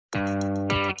Wait,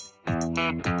 are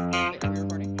we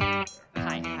recording?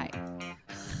 Hi.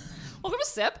 Welcome to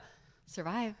Sip.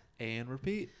 Survive. And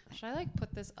repeat. Should I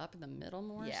put this up in the middle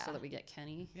more so that we get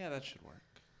Kenny? Yeah, that should work.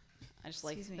 I just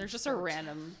there's just a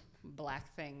random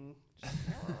black thing.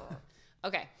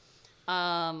 Okay.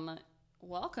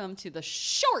 Welcome to the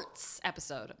shorts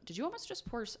episode. Did you almost just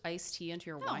pour iced tea into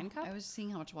your wine cup? I was seeing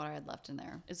how much water I had left in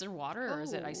there. Is there water or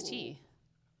is it iced tea?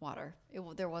 Water.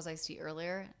 There was iced tea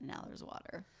earlier. Now there's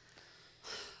water.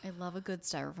 I love a good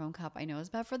styrofoam cup. I know it's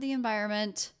bad for the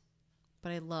environment,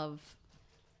 but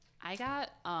I got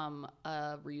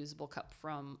a reusable cup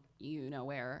from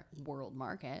where, World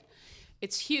Market.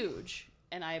 It's huge,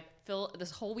 and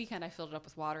this whole weekend I filled it up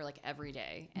with water every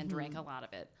day and drank a lot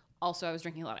of it. Also, I was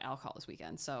drinking a lot of alcohol this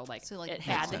weekend, so it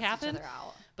had to happen.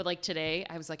 But today,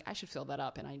 I was I should fill that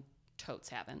up, and I totes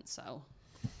haven't. So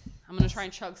I'm gonna try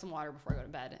and chug some water before I go to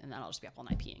bed, and then I'll just be up all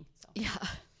night peeing. So. Yeah,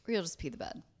 or you'll just pee the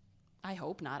bed. I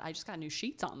hope not. I just got new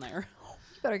sheets on there.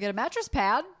 You better get a mattress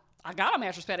pad. I got a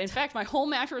mattress pad. In fact, my whole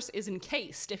mattress is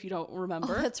encased, if you don't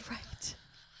remember. Oh, that's right.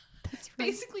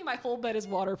 Basically, my whole bed is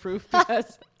waterproof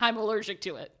because I'm allergic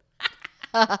to it.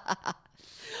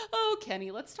 Oh, Kenny,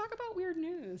 let's talk about weird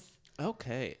news.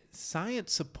 Okay.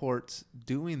 Science supports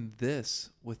doing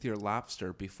this with your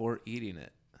lobster before eating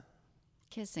it.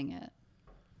 Kissing it.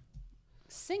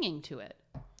 Singing to it.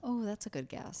 Oh, that's a good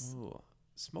guess. Ooh.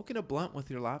 Smoking a blunt with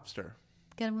your lobster.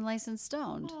 Get him nice and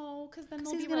stoned. Oh, because then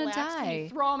they'll he's be gonna relaxed when die. you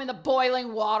throw them in the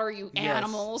boiling water, you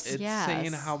animals. It's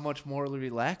saying how much more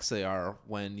relaxed they are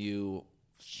when you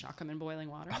chuck them in boiling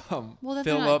water. Fill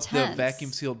up the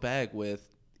vacuum sealed bag with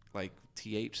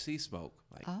THC smoke.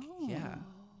 Yeah,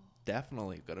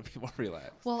 definitely gonna be more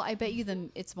relaxed. Well, I bet you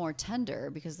it's more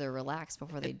tender because they're relaxed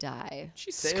before they die.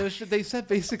 They said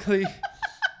basically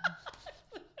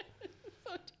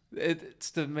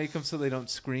it's to make them so they don't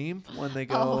scream when they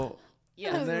go.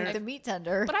 Yeah, the meat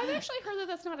tender. But I've actually heard that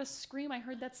that's not a scream. I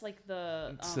heard that's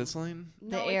the sizzling.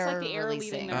 No, the air it's the air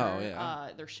releasing.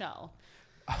 leaving their shell.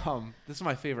 This is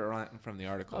my favorite line from the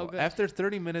article. Oh, good. After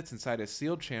 30 minutes inside a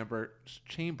sealed chamber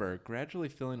gradually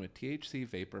filling with THC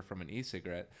vapor from an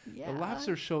e-cigarette, the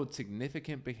lobsters showed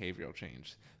significant behavioral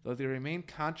change. Though they remained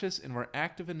conscious and were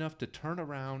active enough to turn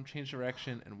around, change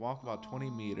direction, and walk about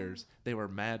 20 meters, they were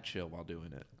mad chill while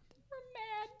doing it.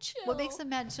 Chill. What makes them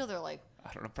mad chill? They're like,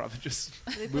 I don't know, probably just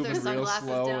they put moving their real sunglasses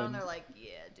slow. down and they're like,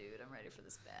 yeah, dude, I'm ready for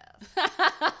this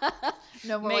bath.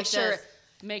 No more Make sure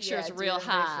Yeah, it's dude, real I'm ready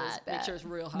for hot. this Make bath. sure it's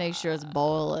real hot. Make sure it's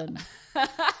boiling.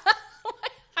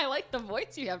 I like the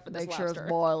voice you have for this Make sure lobster. it's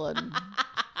boiling.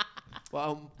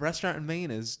 Well, a restaurant in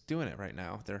Maine is doing it right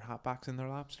now. They're hotboxing their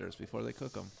lobsters before they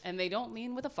cook them. And they don't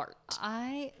mean with a fart.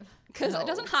 Because it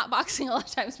doesn't hotboxing a lot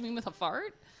of times mean with a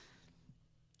fart.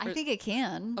 I think it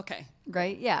can. Okay.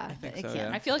 Right? Yeah, I think it so, can.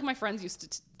 yeah. I feel like my friends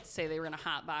used to say they were going to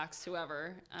hotbox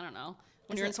whoever. I don't know.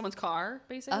 When you're in someone's car,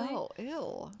 basically. Oh,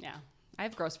 ew. Yeah. I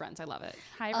have gross friends. I love it.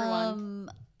 Hi, everyone.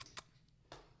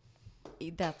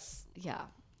 It's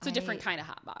a different kind of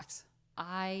hotbox.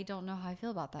 I don't know how I feel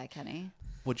about that, Kenny.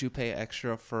 Would you pay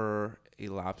extra for a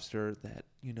lobster that,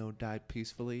 died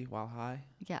peacefully while high?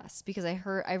 Yes, because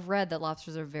I've read that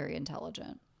lobsters are very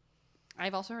intelligent.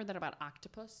 I've also heard that about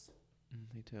octopus.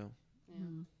 Me too.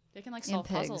 Yeah. They can solve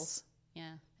pigs. puzzles.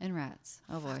 Yeah. And rats.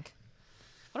 Oh, boy.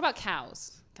 What about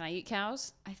cows? Can I eat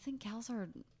cows? I think cows are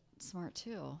smart,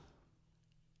 too.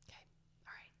 Okay.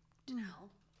 All right. No.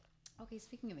 Okay,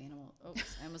 speaking of animals. Oh,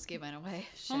 I almost gave mine away.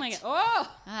 Shit. Oh, my God.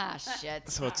 Oh! Ah, shit.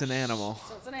 So it's an animal.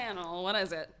 So it's an animal. What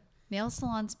is it? Nail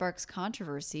salon sparks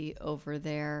controversy over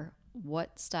their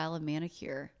what style of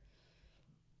manicure?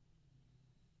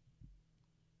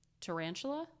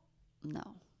 Tarantula? No,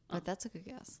 but that's a good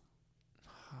guess.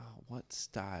 What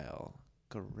style?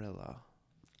 Gorilla.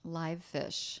 Live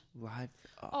fish. Live.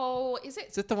 Oh, is it?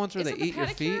 Is it the ones where they eat your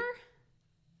feet?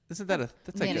 Isn't that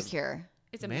that's manicure?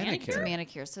 It's a manicure. It's a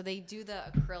manicure. So they do the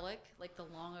acrylic, the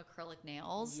long acrylic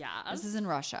nails. Yes. This is in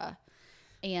Russia.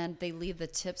 And they leave the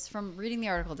tips, from reading the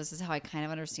article, this is how I kind of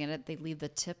understand it. They leave the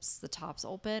tops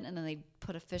open, and then they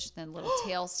put a fish, and then little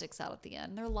tail sticks out at the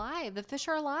end. They're alive. The fish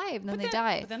are alive, and then they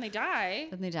die. But then they die.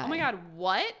 Then they die. Oh my God,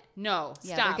 what? No,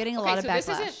 Yeah, stop. they're getting a lot of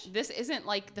backlash. This isn't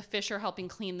like the fish are helping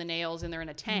clean the nails and they're in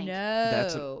a tank.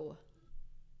 No.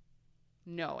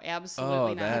 No,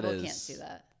 absolutely not. People can't see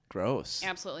that. Gross.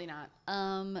 Absolutely not.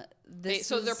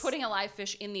 So they're putting a live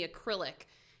fish in the acrylic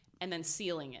and then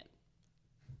sealing it.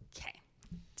 Okay.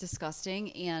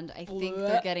 Disgusting, and I think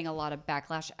they're getting a lot of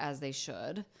backlash, as they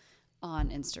should, on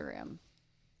Instagram.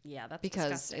 Yeah, that's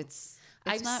because disgusting. it's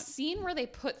I've seen where they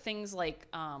put things like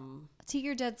to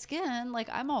your dead skin. Like,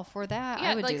 I'm all for that.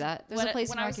 Yeah, I would like, do that. There's a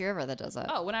place in Rocky River that does that.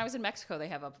 Oh, when I was in Mexico, they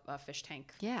have a fish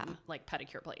tank, like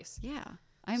pedicure place. Yeah,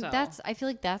 I feel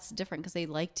like that's different because they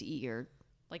like to eat your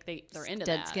like they're into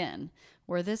dead that. skin.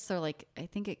 Where this, they're like, I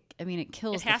think it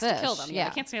kills. It has the fish. to kill them. Yeah,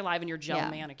 they can't stay alive in your gel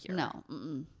manicure. No,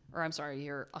 mm-mm. Or I'm sorry,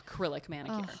 your acrylic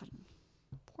manicure.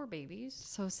 Poor babies.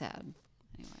 So sad.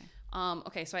 Anyway.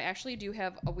 Okay, so I actually do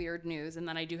have a weird news, and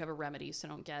then I do have a remedy. So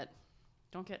don't get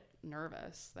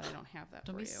nervous that I don't have that.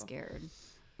 Don't for be you. scared.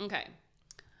 Okay.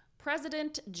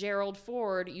 President Gerald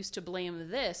Ford used to blame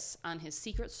this on his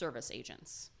Secret Service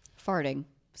agents. Farting.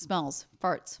 Smells.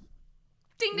 Farts.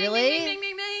 Ding, ding, Really? ding, ding,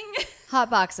 ding, ding, ding. Hot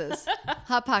boxes.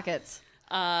 Hot pockets.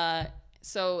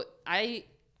 So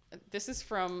this is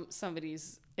from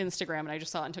somebody's Instagram, and I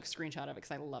just saw it and took a screenshot of it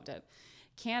because I loved it.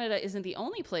 Canada isn't the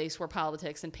only place where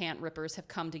politics and pant rippers have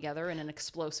come together in an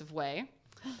explosive way.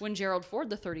 When Gerald Ford,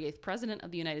 the 38th president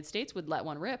of the United States, would let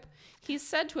one rip, he's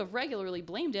said to have regularly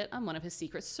blamed it on one of his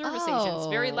Secret Service agents,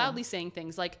 very loudly saying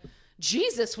things like,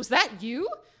 "Jesus, was that you?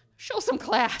 Show some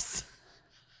class."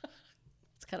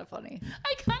 It's kind of funny.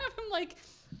 I kind of am like,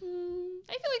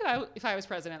 I feel like if I was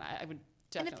president, I would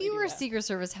definitely And if you were a that. Secret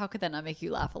Service, how could that not make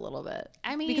you laugh a little bit?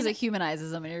 I mean, because it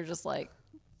humanizes them, and you're just like,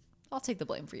 I'll take the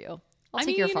blame for you. I'll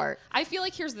take your fart. I feel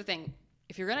like here's the thing.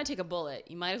 If you're going to take a bullet,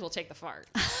 you might as well take the fart.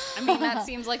 I mean, that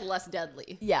seems like less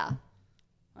deadly. Yeah.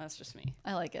 That's just me.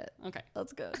 I like it. Okay.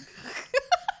 That's good.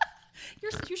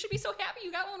 You should be so happy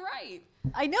you got one right.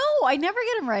 I know. I never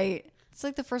get them right. It's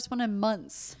like the first one in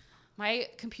months. My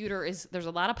computer there's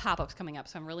a lot of pop-ups coming up,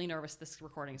 so I'm really nervous this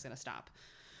recording is going to stop.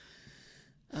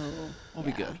 Oh. We'll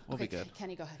be good. We'll be good.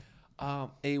 Kenny, go ahead.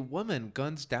 A woman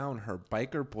guns down her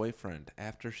biker boyfriend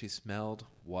after she smelled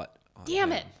what on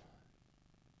Damn him? it.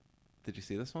 Did you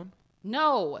see this one?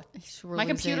 No. We're My losing.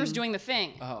 computer's doing the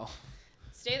thing. Oh.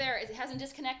 Stay there. It hasn't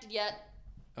disconnected yet.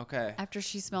 Okay. After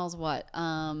she smells what?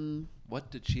 What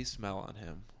did she smell on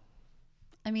him?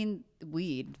 I mean,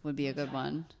 weed would be a good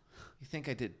one. You think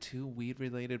I did 2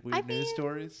 weed-related weird news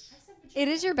stories? It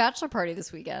is your bachelor party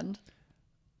this weekend.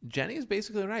 Jenny's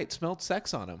basically right. Smelled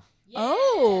sex on him. Yeah.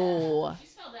 Oh. You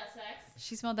smelled that sex.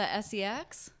 She smelled that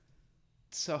sex?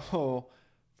 So,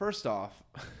 first off,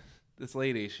 this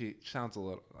lady, she sounds a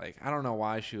little like, I don't know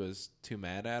why she was too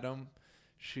mad at him.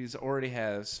 She's already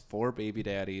has 4 baby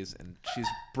daddies, and she's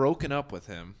broken up with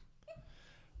him.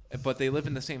 But they live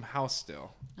in the same house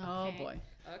still. Oh, Okay. boy.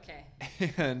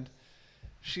 Okay. And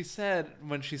she said,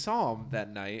 when she saw him that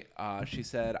night, she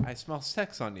said, "I smell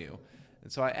sex on you."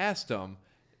 And so I asked him,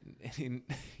 and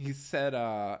he said,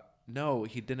 no,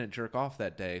 he didn't jerk off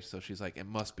that day. So she's like, it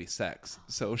must be sex.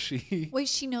 So Wait,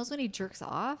 she knows when he jerks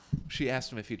off? she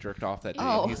asked him if he jerked off that day.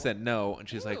 Oh. And he said no. And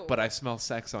she's Ew. like, but I smell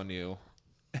sex on you.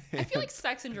 I feel like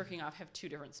sex and jerking off have 2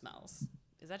 different smells.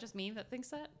 Is that just me that thinks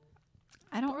that?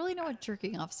 I don't really know what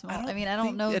jerking off smells. I think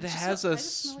don't know. it has a I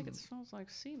just smell like it smells like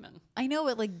semen. I know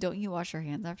it. Like, don't you wash your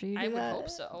hands after you do I would that? hope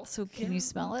so. So can you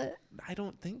smell it? I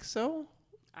don't think so.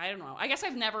 I don't know. I guess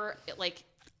I've never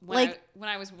when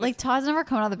I was with, Like Todd's never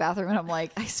come out of the bathroom and I'm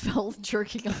like, I smell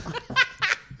jerking off.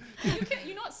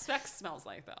 you know what sex smells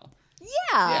like though.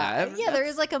 Yeah, there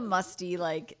is like a musty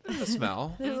like. The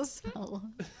smell. There's a smell.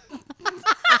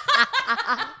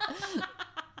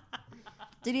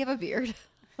 Did he have a beard?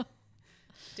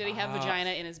 Did he have vagina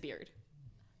in his beard?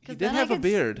 He did have a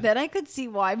beard. Then I could see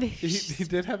why. He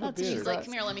did have a That's beard. He's like,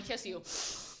 come here, let me kiss you.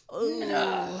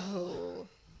 Oh.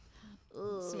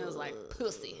 Smells like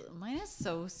pussy. Mine is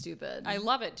so stupid. I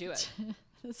love it. Do it.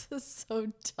 This is so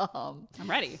dumb. I'm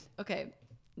ready. Okay.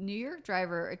 New York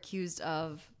driver accused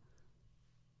of.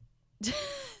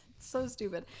 So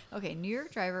stupid. Okay. New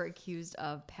York driver accused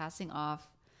of passing off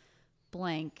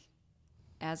blank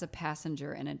as a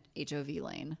passenger in an HOV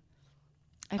lane.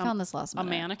 I found this last A minute.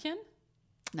 mannequin?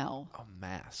 No. A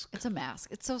mask. It's a mask.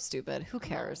 It's so stupid. Who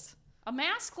cares? A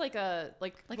mask like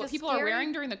what a people are scary-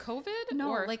 wearing during the COVID? No,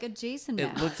 Or like a Jason It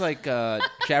mask. looks like a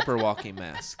Jabberwocky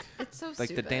mask. It's so Like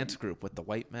stupid. the dance group with the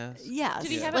white mask. Yes.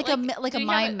 Did he have like it a did a he have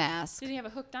mime it- mask. Did he have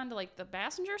it hooked onto like the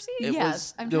passenger seat? It Yes, I'm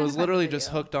was. It trying to was find literally the just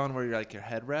video. hooked on where you're like your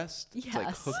headrest. It's like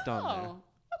Yes. hooked on there. Oh,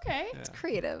 okay. It's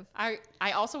creative. I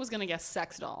also was gonna guess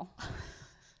sex doll.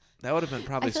 That would have been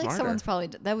probably I feel smarter. like someone's probably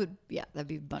that'd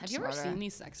be much Have you ever smarter. seen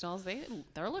these sex dolls?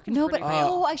 They're looking No, but pretty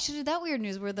real. I should do that weird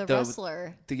news where the The-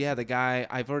 wrestler. The guy,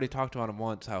 I've already talked about him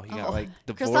once, how he got like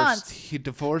divorced. Croissants. He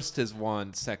divorced his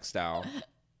one sex doll,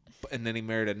 and then he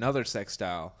married another sex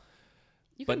doll.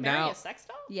 You but can marry now- a sex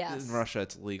doll? Yes. In Russia,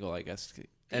 it's legal, I guess.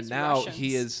 And These now Russians.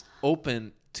 he is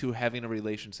open to having a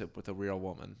relationship with a real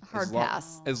woman. Hard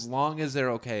pass. As long as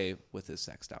they're okay with his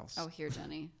sex dolls. Oh, here,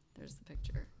 Jenny. There's the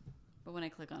picture. But when I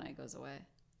click on it, it goes away.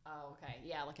 Oh, okay.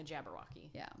 Yeah, like a Jabberwocky.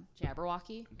 Yeah.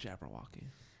 Jabberwocky? Jabberwocky.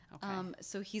 Okay.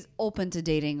 So he's open to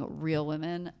dating real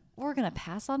women. We're going to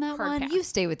pass on that Hard one. pass. You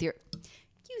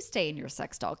stay in your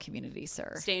sex doll community,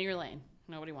 sir. Stay in your lane.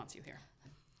 Nobody wants you here.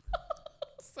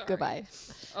 Sorry. Goodbye.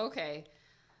 Okay.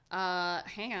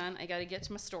 Hang on. I got to get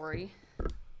to my story.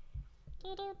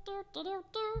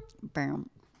 Bam,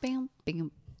 bam,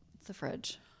 bam. It's the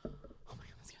fridge. Oh my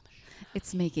God, let's get on the show.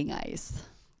 It's making ice.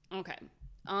 Okay.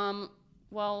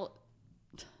 Well,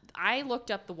 I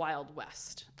looked up the Wild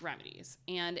West remedies,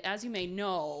 and as you may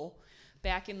know,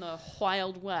 back in the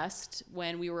Wild West,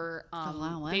 when we were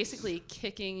basically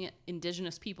kicking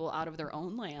indigenous people out of their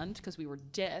own land because we were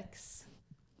dicks,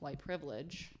 white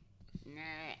privilege,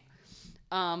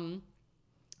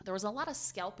 there was a lot of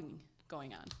scalping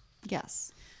going on.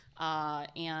 Yes.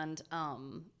 And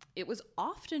it was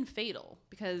often fatal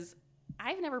because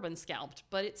I've never been scalped,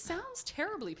 but it sounds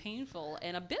terribly painful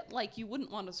and a bit like you wouldn't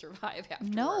want to survive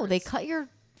afterwards. No, they cut your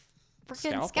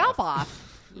freaking scalp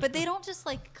off. But they don't just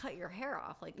like cut your hair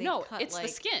off. Like they cut, it's like, the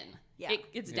skin. Yeah.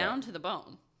 It's down to the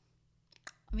bone.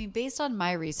 I mean, based on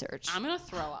my research. I'm going to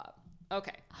throw up.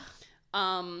 Okay.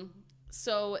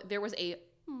 So there was a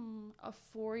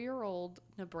 4-year-old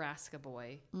Nebraska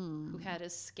boy who had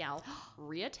his scalp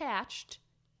reattached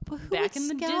But who back would in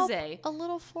the scalp dizzy. a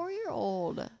little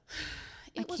 4-year-old?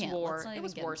 It was can't. war. Let's not It even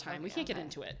was get wartime. into- We okay, can't get okay.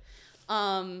 into it.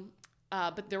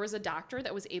 But there was a doctor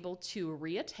that was able to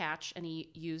reattach, and he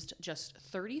used just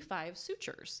 35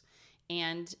 sutures.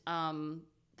 And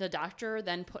the doctor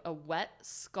then put a wet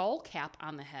skull cap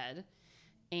on the head,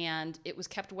 and it was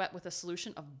kept wet with a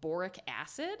solution of boric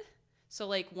acid. So,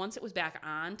 like, once it was back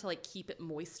on, to, like, keep it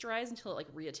moisturized until it,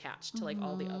 like, reattached to, like,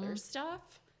 all the other stuff.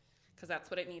 Because that's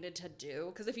what it needed to do.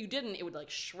 Because if you didn't, it would, like,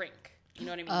 shrink. You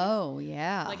know what I mean? Oh,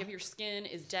 yeah. Like if your skin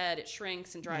is dead, it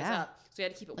shrinks and dries Yeah. up. So you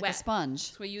had to keep it like wet. a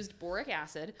sponge. So we used boric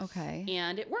acid. Okay.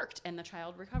 And it worked. And the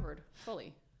child recovered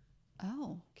fully.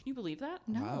 Oh, Can you believe that?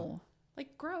 no. Wow.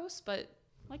 Like gross, but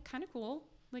like kind of cool.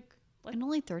 Like And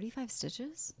only 35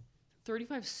 stitches?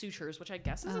 35 sutures, which I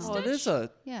guess is a Oh, stitch. Well, it is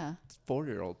a Yeah.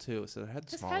 4-year-old too, so their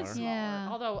head's His smaller. head's smaller. Yeah.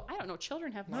 Although, I don't know.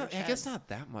 Children have No, large I heads. guess not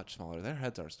that much smaller. Their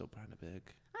heads are still kind of big.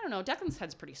 I don't know. Declan's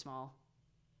head's pretty small.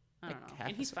 I don't Like know. half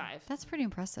And a he's cent. 5. That's pretty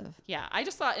impressive. Yeah, I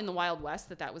just thought in the Wild West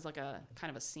that was like a kind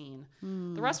of a scene.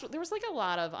 The rest, there was like a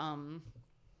lot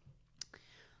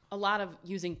of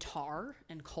using tar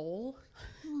and coal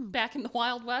back in the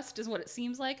Wild West is what it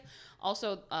seems like.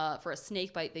 Also, for a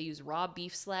snake bite, they use raw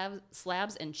beef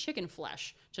slabs and chicken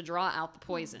flesh to draw out the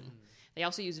poison. They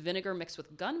also use vinegar mixed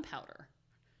with gunpowder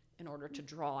in order to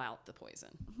draw out the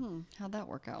poison. How'd that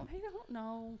work out? I don't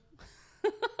know.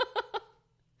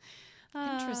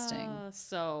 Interesting.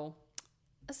 So,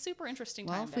 a super interesting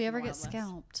time. Well, if back we in ever the get Wild West.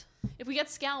 scalped. If we get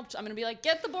scalped, I'm going to be like,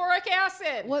 get the boric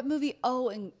acid. What movie?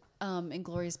 Oh,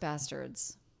 Inglourious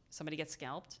Bastards. Somebody gets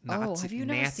scalped? Have you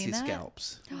never Nazi seen that?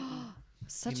 scalps.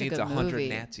 Such He a needs good 100 movie.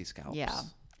 Nazi scalps. Yeah.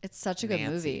 It's such a good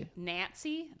Nancy. movie.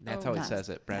 Nazi? That's oh. how he Nazi. says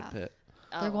it. Brad Yeah. Pitt.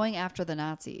 They're going after the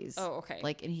Nazis. Oh, okay.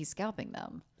 Like, and he's scalping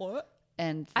them. What?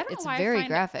 And I don't it's know why very I find,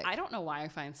 graphic. I don't know why I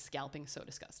find scalping so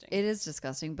disgusting. It is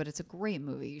disgusting, but it's a great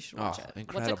movie. You should watch Oh, it.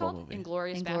 incredible What's it called? movie.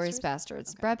 Inglorious Inglourious Bastards?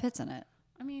 Bastards. Okay. Brad Pitt's in it.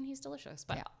 I mean, he's delicious,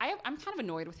 but Yeah. I'm kind of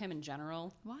annoyed with him in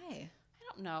general. Why? I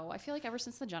don't know. I feel like ever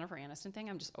since the Jennifer Aniston thing,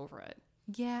 I'm just over it.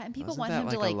 Yeah, and people Wasn't want that him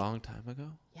like to like. a long time ago?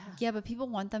 Yeah. Yeah, but people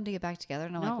want them to get back together,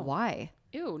 and I'm No. like, why?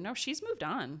 Ew, no, she's moved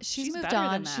on. She's moved better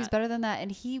on. than that. She's better than that,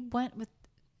 and he went with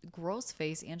gross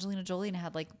face Angelina Jolie and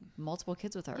had like multiple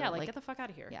kids with her. Yeah, like get the fuck out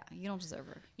of here. yeah, you don't deserve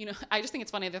her. You know, I just think it's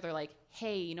funny that they're like,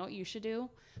 hey, you know what you should do?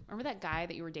 Remember that guy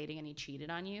that you were dating and he cheated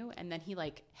on you? And then he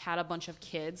like had a bunch of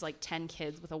kids, like 10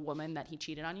 kids with a woman that he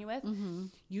cheated on you with? Mm-hmm.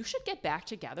 You should get back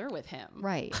together with him.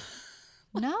 Right?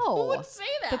 Who No, would say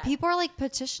that? but people are like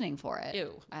petitioning for it.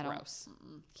 Ew, I don't. gross.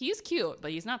 He's cute,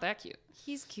 but he's not that cute.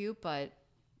 He's cute, but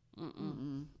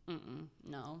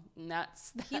No, and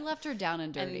that's he left her down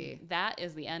and dirty. and that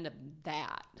is the end of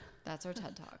that. That's our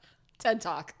TED Talk. TED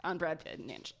Talk on Brad Pitt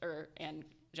and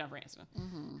Jennifer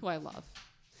Aniston, who I love.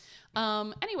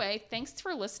 Anyway, thanks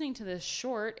for listening to this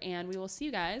short, and we will see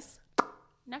you guys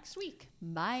next week.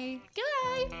 Bye.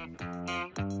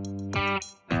 Goodbye.